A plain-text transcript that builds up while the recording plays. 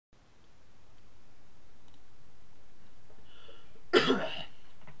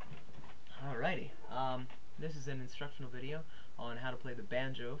instructional video on how to play the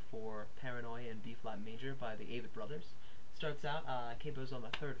banjo for Paranoia in B-flat major by the Avett Brothers. Starts out, capo's on the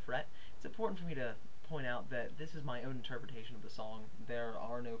 3rd fret. It's important for me to point out that this is my own interpretation of the song. There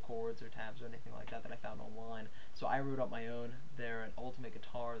are no chords or tabs or anything like that that I found online, so I wrote up my own. They're an Ultimate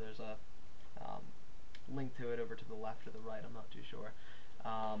Guitar. There's a link to it over to the left or the right, I'm not too sure.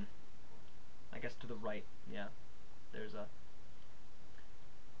 I guess to the right, yeah. There's a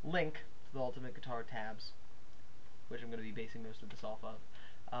link to the Ultimate Guitar tabs, which I'm going to be basing most of this off of.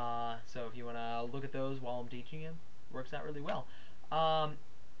 So if you want to look at those while I'm teaching you, works out really well. Alright,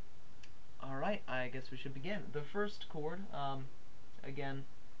 I guess we should begin. The first chord, again,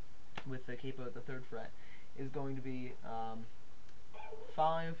 with the capo at the 3rd fret, is going to be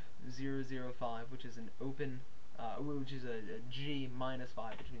 5, 0, 0, 5, which is an open, which is a G minus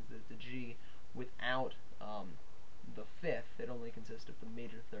 5, which means that it's a G without the 5th. It only consists of the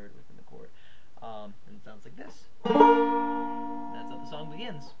major 3rd within the chord. And it sounds like this. That's how the song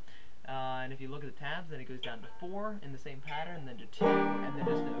begins. And if you look at the tabs, then it goes down to 4 in the same pattern, then to 2, and then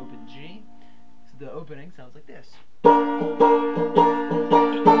just an open G. So the opening sounds like this.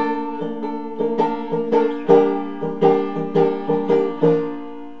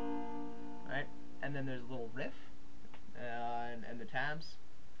 Right? And then there's a little riff, and the tabs.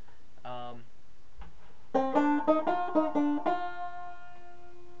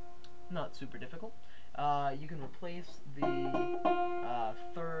 Not super difficult. You can replace the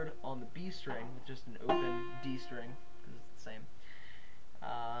 3rd on the B string with just an open D string, because it's the same.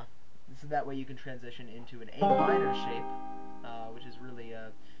 So that way you can transition into an A minor shape, which is really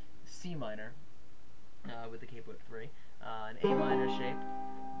a C minor with the capo at 3. An A minor shape,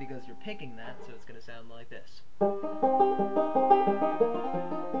 because you're picking that, so it's going to sound like this.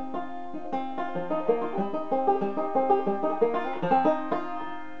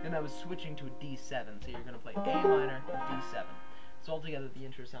 And that was switching to a D7, so you're going to play A minor, D7. So altogether the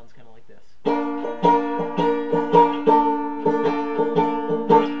intro sounds kind of like this.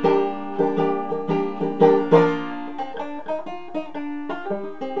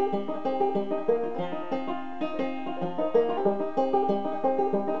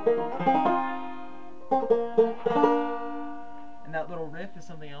 And that little riff is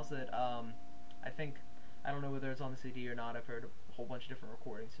something else that I don't know whether it's on the CD or not. I've heard a whole bunch of different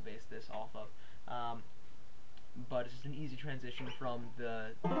recordings to base this off of. But it's just an easy transition from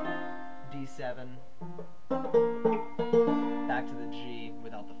the D7 back to the G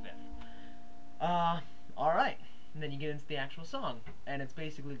without the 5th. Alright, and then you get into the actual song, and it's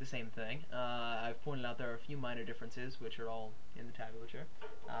basically the same thing. I've pointed out there are a few minor differences, which are all in the tabulature,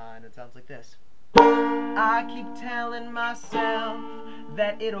 and it sounds like this. I keep telling myself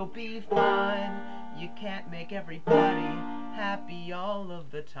that it'll be fine. You can't make everybody happy all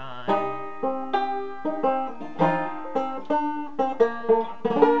of the time.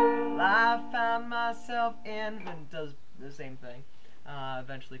 Well, I found myself in, and it does the same thing,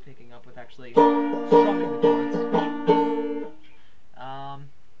 eventually picking up with actually strumming the chords.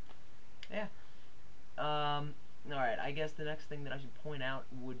 Yeah. Alright, I guess the next thing that I should point out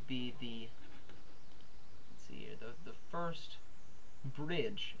would be the, let's see here, the first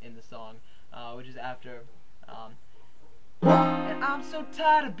bridge in the song, which is after, and I'm so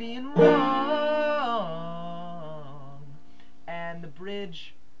tired of being wrong. And the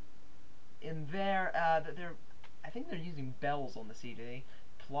bridge in there, I think they're using bells on the CD,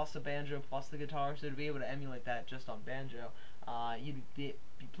 plus a banjo, plus the guitar, so to be able to emulate that just on banjo, you'd be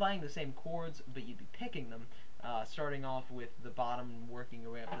playing the same chords, but you'd be picking them, starting off with the bottom and working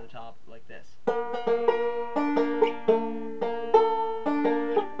your way up to the top like this.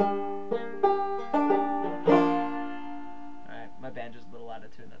 Alright, my banjo's a little out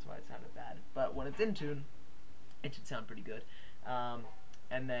of tune, that's why it sounded bad. But when it's in tune, it should sound pretty good.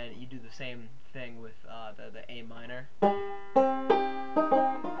 And then you do the same thing with the A minor.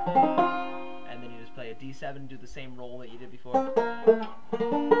 And then you just play a D7, do the same roll that you did before. And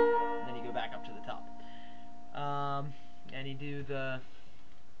then you go back up to the top. And you do the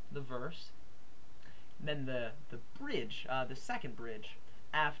verse. And then the bridge, the second bridge,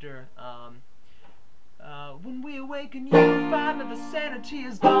 after when we awaken, you find that the sanity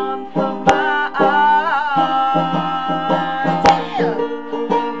is gone from my eyes. Yeah.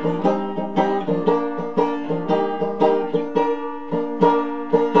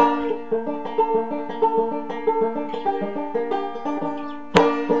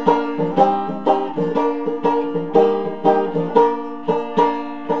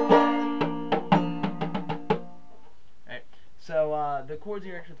 So the chords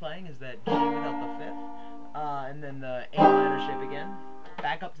you're actually playing is that G without the 5th, and then the A minor shape again,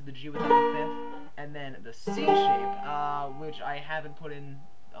 back up to the G without the fifth, and then the C shape, which I haven't put in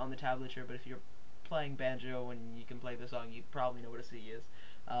on the tablature, but if you're playing banjo and you can play the song, you probably know what a C is.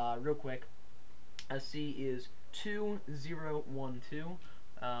 Real quick, a C is 2-0-1-2,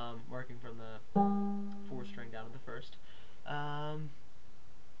 working from the fourth string down to the first.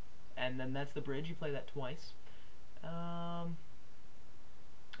 And then that's the bridge. You play that twice. And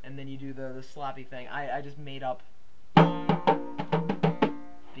then you do the slappy thing. I just made up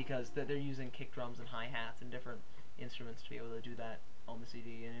because they're using kick drums and hi-hats and different instruments to be able to do that on the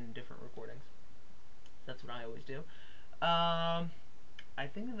CD and in different recordings. That's what I always do. I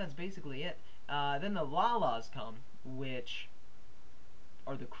think that's basically it. Then the la-las come, which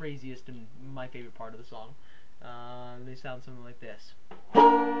are the craziest and my favorite part of the song. They sound something like this.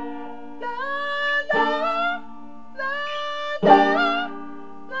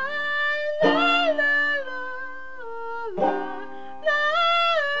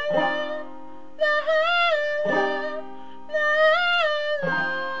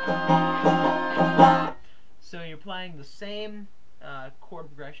 So you're playing the same chord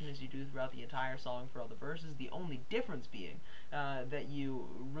progression as you do throughout the entire song for all the verses, the only difference being that you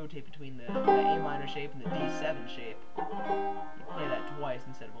rotate between the A minor shape and the D7 shape. You play that twice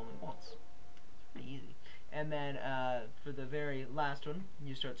instead of only once. It's pretty easy. And then for the very last one,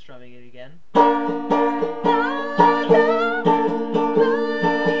 you start strumming it again.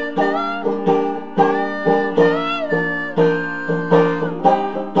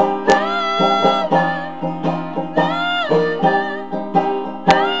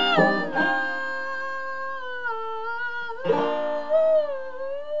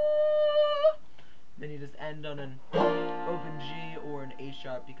 Then you just end on an open G or an A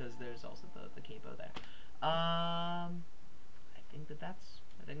sharp because there's also the capo there. I think that's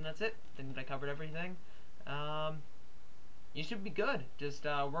it. I think that I covered everything. You should be good. Just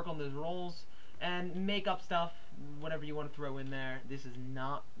work on those rolls and make up stuff, whatever you want to throw in there. This is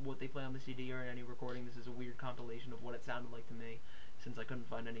not what they play on the CD or in any recording. This is a weird compilation of what it sounded like to me. Since I couldn't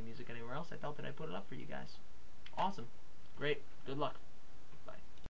find any music anywhere else, I thought that I'd put it up for you guys. Awesome. Great. Good luck.